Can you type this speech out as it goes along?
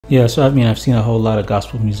Yeah, so I mean, I've seen a whole lot of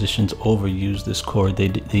gospel musicians overuse this chord.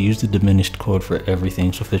 They use the diminished chord for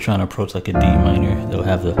everything. So if they're trying to approach like a D minor, they'll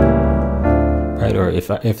have the right. Or if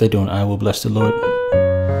they're doing "I will bless the Lord,"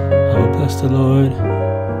 I will bless the Lord,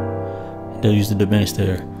 they'll use the diminished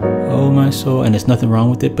there. Oh my soul, and there's nothing wrong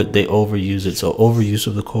with it, but they overuse it. So overuse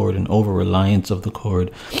of the chord and over reliance of the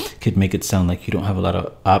chord could make it sound like you don't have a lot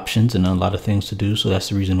of options and a lot of things to do. So that's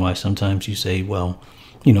the reason why sometimes you say, well,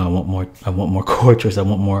 you know, I want more chord choice, I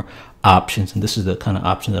want more options, and this is the kind of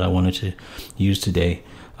option that I wanted to use today.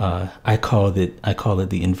 I call it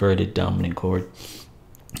the inverted dominant chord.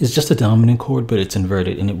 It's just a dominant chord, but it's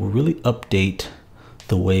inverted, and it will really update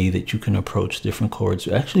the way that you can approach different chords.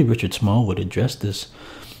 Actually, Richard Smallwood addressed this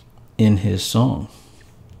in his song,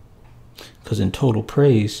 because in Total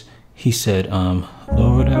Praise he said,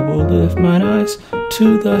 Lord, I will lift mine eyes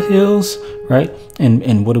to the hills, right?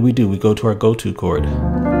 And what do? We go to our go-to chord.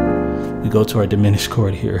 We go to our diminished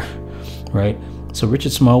chord here, right? So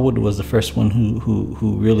Richard Smallwood was the first one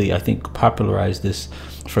who really, I think, popularized this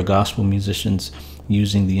for gospel musicians,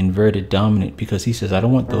 using the inverted dominant, because he says, I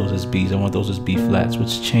don't want those as B's, I want those as B flats,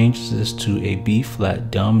 which changes this to a B flat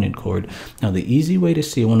dominant chord. Now, the easy way to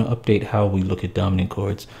see, I want to update how we look at dominant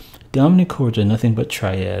chords. Dominant chords are nothing but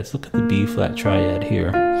triads. Look at the B flat triad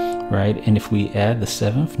here, right? And if we add the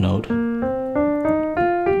 7th note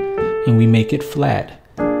and we make it flat,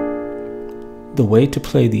 the way to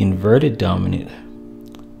play the inverted dominant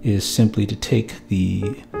is simply to take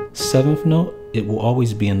the 7th note, it will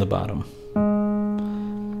always be in the bottom,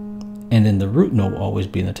 and then the root note will always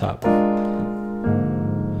be in the top.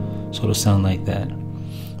 So it'll sound like that,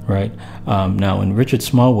 right? Now in Richard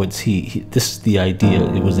Smallwood's, this is the idea,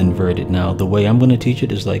 it was inverted. Now the way I'm going to teach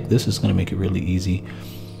it is like this. Is going to make it really easy,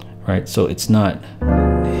 right? So it's not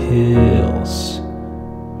hills,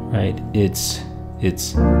 right? It's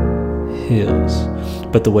hills.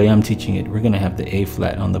 But the way I'm teaching it, we're going to have the A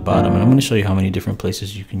flat on the bottom, and I'm going to show you how many different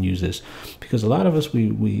places you can use this, because a lot of us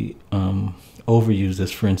we overuse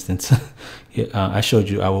this. For instance, I showed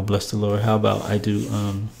you I will bless the Lord. How about I do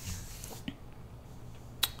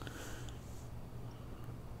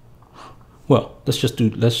well,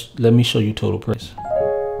 let me show you Total Praise.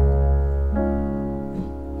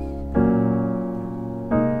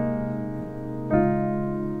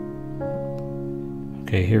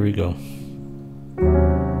 Okay, here we go.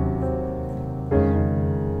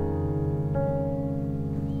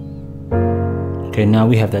 Okay, now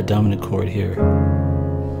we have that dominant chord here.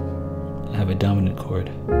 I have a dominant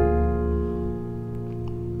chord.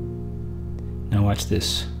 Now watch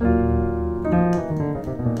this.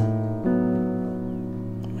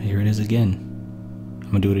 Here it is again. I'm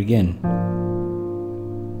gonna do it again.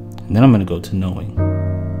 And then I'm gonna go to knowing.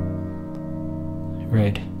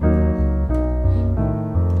 Right.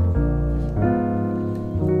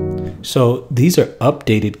 So these are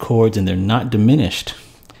updated chords, and they're not diminished,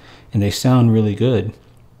 and they sound really good.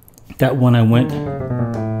 That one I went,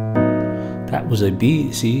 that was a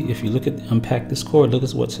B. See, if you unpack this chord, look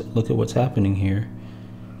at what's happening here.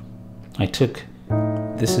 I took,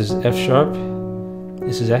 this is F sharp.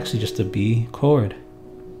 This is actually just a B chord,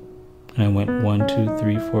 and I went 1, 2,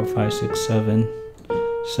 3, 4, 5, 6, 7,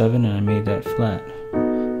 and I made that flat.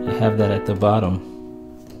 I have that at the bottom.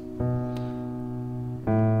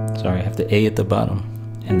 Sorry, I have the A at the bottom,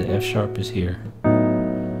 and the F sharp is here.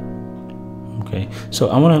 Okay, so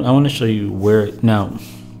I want to show you where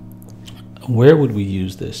would we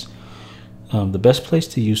use this? The best place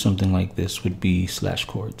to use something like this would be slash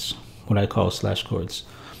chords, what I call slash chords.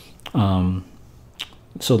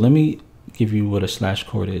 So let me give you what a slash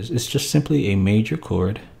chord is. It's just simply a major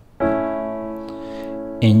chord,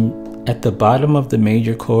 and at the bottom of the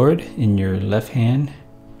major chord in your left hand,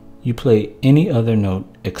 you play any other note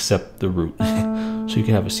except the root. So you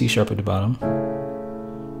can have a C sharp at the bottom,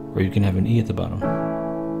 or you can have an E at the bottom.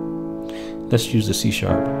 Let's use the C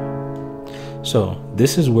sharp. So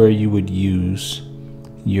this is where you would use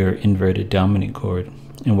your inverted dominant chord.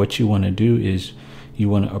 And what you want to do is you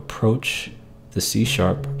want to approach the C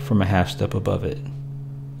sharp from a half step above it.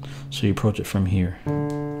 So you approach it from here.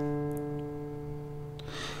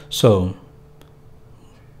 So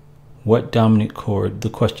what dominant chord, the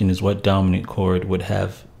question is, what dominant chord would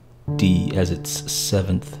have D as its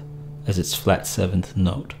flat 7th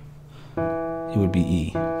note? It would be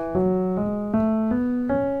E.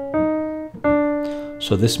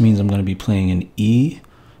 So this means I'm going to be playing an E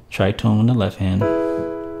tritone on the left hand.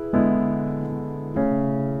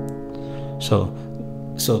 So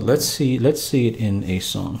let's see it in a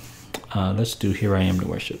song. Let's do Here I Am to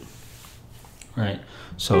Worship. All right.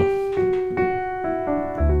 So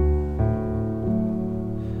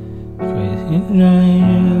here I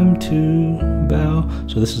am to bow.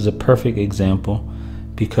 So this is a perfect example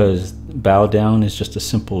because bow down is just a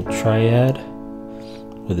simple triad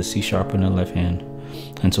with a C sharp in the left hand.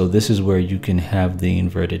 And so this is where you can have the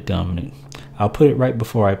inverted dominant. I'll put it right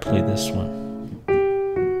before I play this one.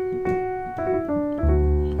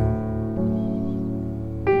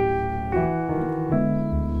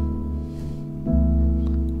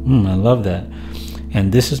 I love that.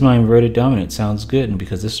 And this is my inverted dominant. Sounds good. And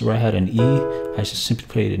because this is where I had an E, I just simply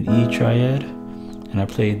played an E triad, and I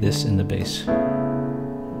played this in the bass.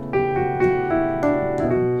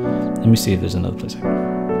 Let me see if there's another place.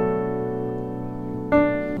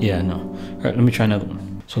 Yeah, no. All right, let me try another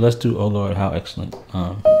one. So let's do "Oh Lord, How Excellent."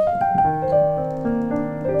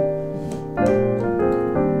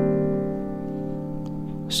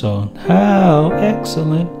 So how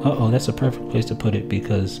excellent. Uh-oh, that's a perfect place to put it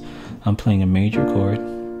because I'm playing a major chord.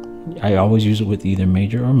 I always use it with either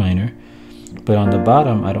major or minor. But on the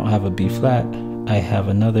bottom, I don't have a B flat. I have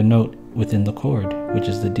another note within the chord, which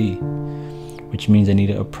is the D, which means I need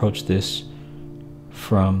to approach this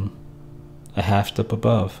from a half step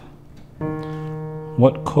above.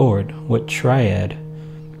 What chord, what triad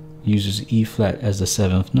uses E flat as the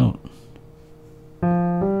 7th note?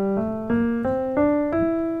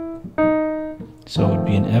 So it would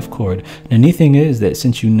be an F chord. The neat thing is that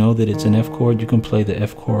since you know that it's an F chord, you can play the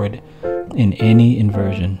F chord in any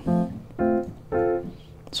inversion.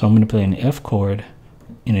 So I'm going to play an F chord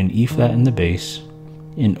in an E flat in the bass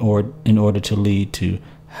in order to lead to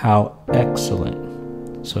how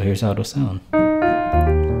excellent. So here's how it'll sound.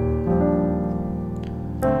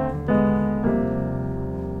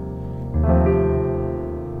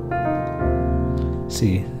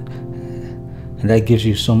 See, and that gives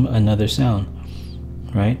you another sound,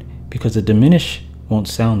 right? Because the diminish won't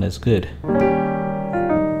sound as good.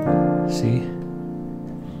 See?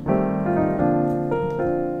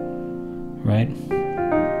 Right?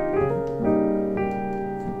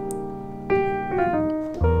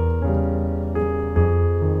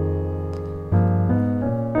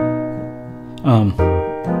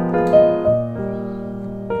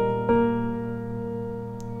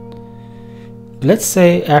 Let's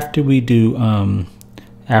say after we do oh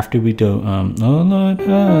Lord,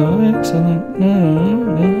 how excellent,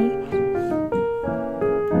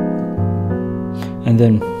 and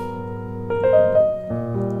then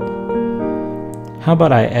how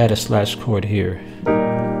about I add a slash chord here,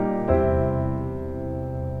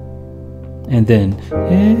 and then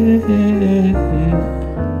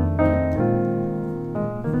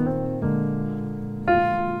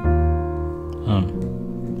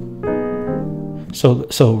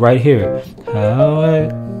so right here, how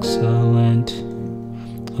excellent.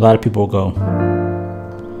 A lot of people go,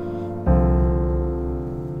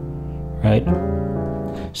 right?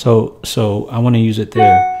 So I want to use it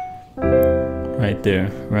there, right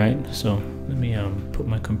there, right? So let me put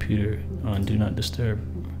my computer on do not disturb.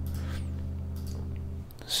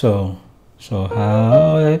 So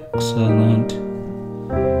how excellent.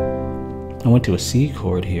 I went to a C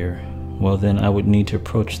chord here. Well, then I would need to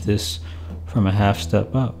approach this from a half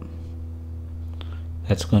step up.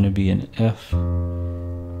 That's going to be an F.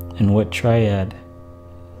 And what triad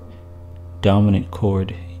dominant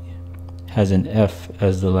chord has an F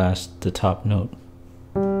as the top note?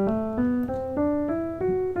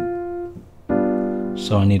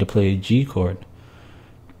 So I need to play a G chord.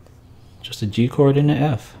 Just a G chord and an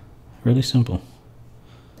F. Really simple.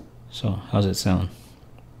 So how's it sound?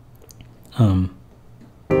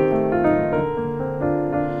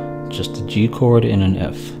 Just a G chord and an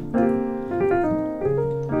F,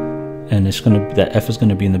 and that F is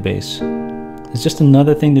gonna be in the bass. It's just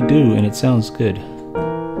another thing to do, and it sounds good.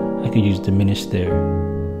 I could use diminished there.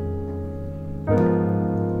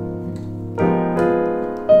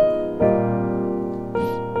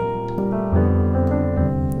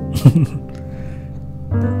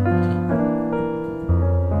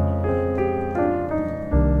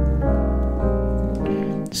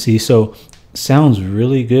 See, so sounds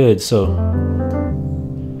really good. So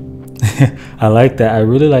I like that. I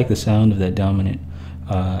really like the sound of that dominant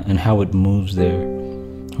and how it moves there.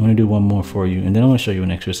 I'm going to do one more for you, and then I'm going to show you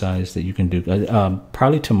an exercise that you can do.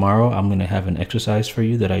 Probably tomorrow I'm going to have an exercise for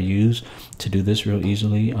you that I use to do this real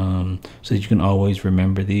easily, so that you can always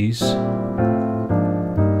remember these.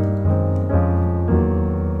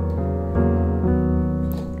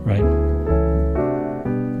 Right?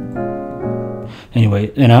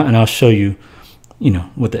 Anyway, and I'll show you,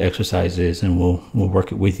 what the exercise is, and we'll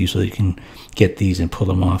work it with you so that you can get these and pull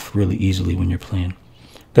them off really easily when you're playing.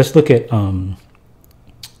 Let's look at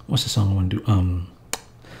what's the song I want to do?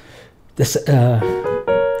 This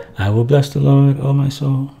I will bless the Lord, oh my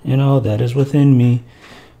soul, and all that is within me.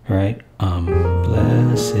 Right?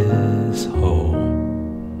 Bless his whole.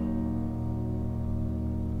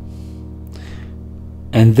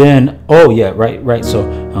 And then, oh yeah, right. So,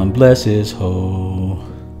 bless his whole.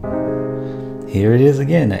 Here it is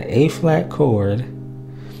again, an A flat chord.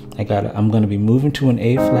 I'm going to be moving to an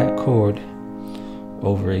A flat chord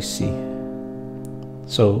over a C.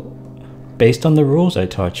 So, based on the rules I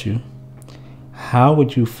taught you, how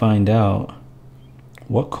would you find out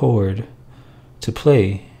what chord to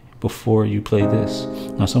play before you play this?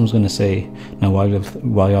 Now, someone's going to say, now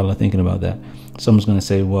while y'all are thinking about that, someone's going to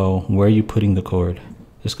say, well, where are you putting the chord?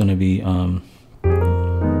 It's going to be,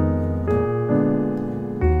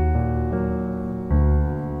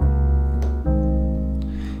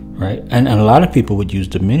 right? And a lot of people would use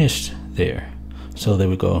diminished there. So they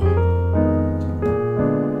would go,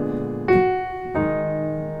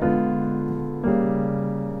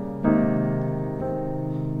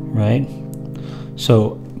 right?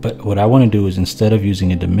 So, but what I want to do is, instead of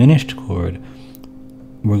using a diminished chord,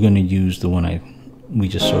 we're going to use the one we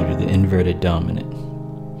just showed you, the inverted dominant.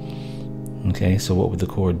 Okay, so what would the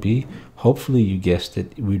chord be? Hopefully you guessed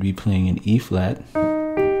it, we'd be playing an E flat.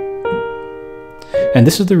 And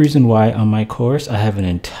this is the reason why on my course, I have an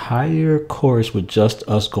entire course with just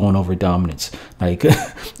us going over dominants. Like,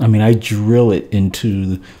 I mean, I drill it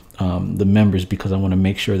into the members because I want to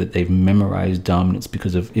make sure that they've memorized dominants,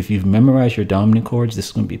 because if you've memorized your dominant chords, this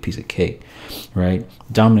is going to be a piece of cake, right?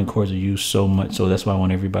 Dominant chords are used so much, so that's why I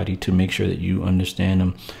want everybody to make sure that you understand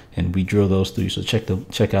them, and we drill those through. So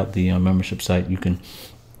check out the membership site. You can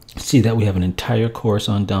see that we have an entire course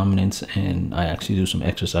on dominants, and I actually do some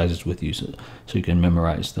exercises with you so you can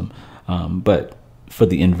memorize them. But for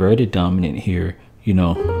the inverted dominant here, you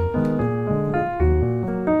know,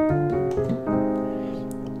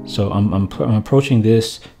 so I'm approaching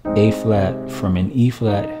this A flat from an E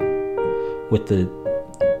flat with the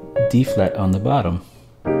D flat on the bottom,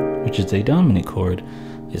 which is a dominant chord.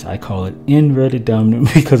 I call it inverted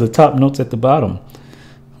dominant because the top note's at the bottom.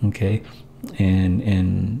 Okay,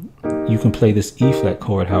 and you can play this E flat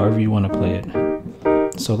chord however you want to play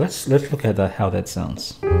it. So let's look at how that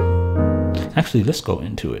sounds. Actually, let's go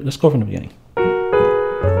into it. Let's go from the beginning.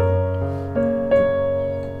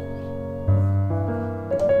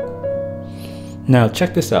 Now,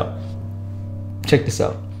 check this out. Check this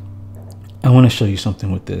out. I want to show you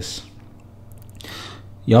something with this.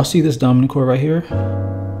 Y'all see this dominant chord right here?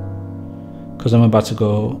 Because I'm about to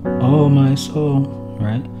go, oh my soul,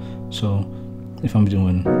 right? So if I'm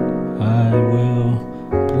doing, I will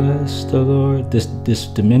bless the Lord, this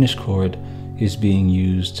diminished chord is being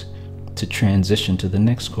used to transition to the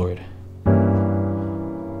next chord,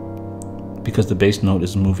 because the bass note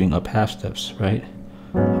is moving up half steps, right?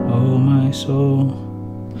 Oh my soul.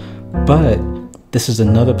 But this is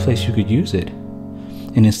another place you could use it.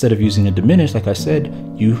 And instead of using a diminished, like I said,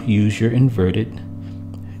 you use your inverted.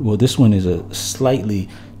 Well, this one is a slightly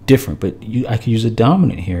different, but I could use a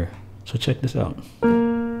dominant here. So check this out.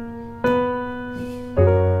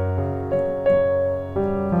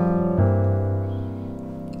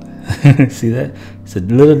 See that? It's a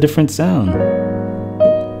little different sound.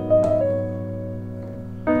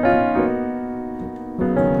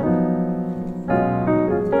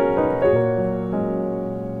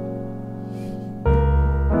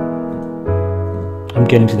 I'm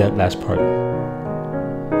getting to that last part.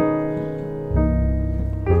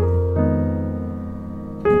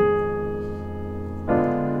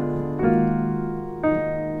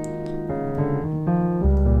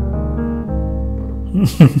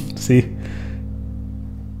 See?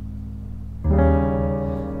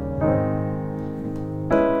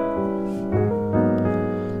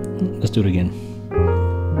 Let's do it again.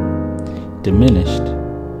 Diminished,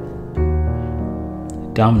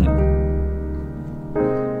 dominant.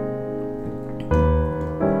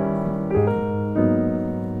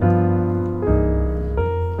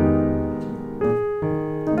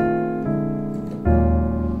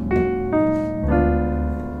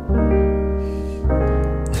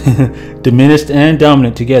 Diminished and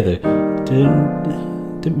dominant together.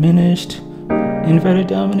 Diminished, inverted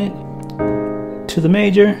dominant to the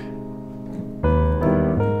major.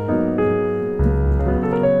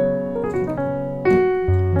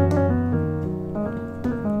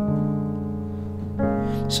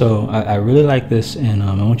 So I really like this, and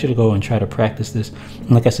I want you to go and try to practice this.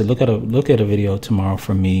 And like I said, look at a video tomorrow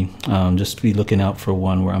from me. Just be looking out for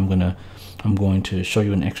one where I'm going to show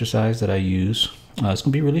you an exercise that I use. It's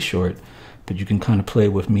gonna be really short, but you can kind of play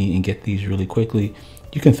with me and get these really quickly.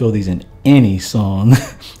 You can throw these in any song.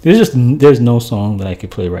 there's no song that I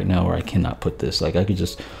could play right now where I cannot put this. Like I could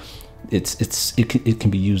just, it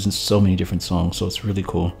can be used in so many different songs, so it's really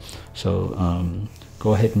cool. So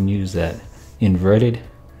go ahead and use that inverted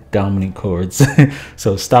dominant chords.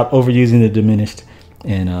 So stop overusing the diminished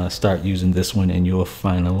and start using this one, and you'll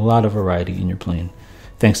find a lot of variety in your playing.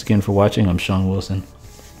 Thanks again for watching. I'm Sean Wilson.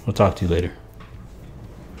 We'll talk to you later.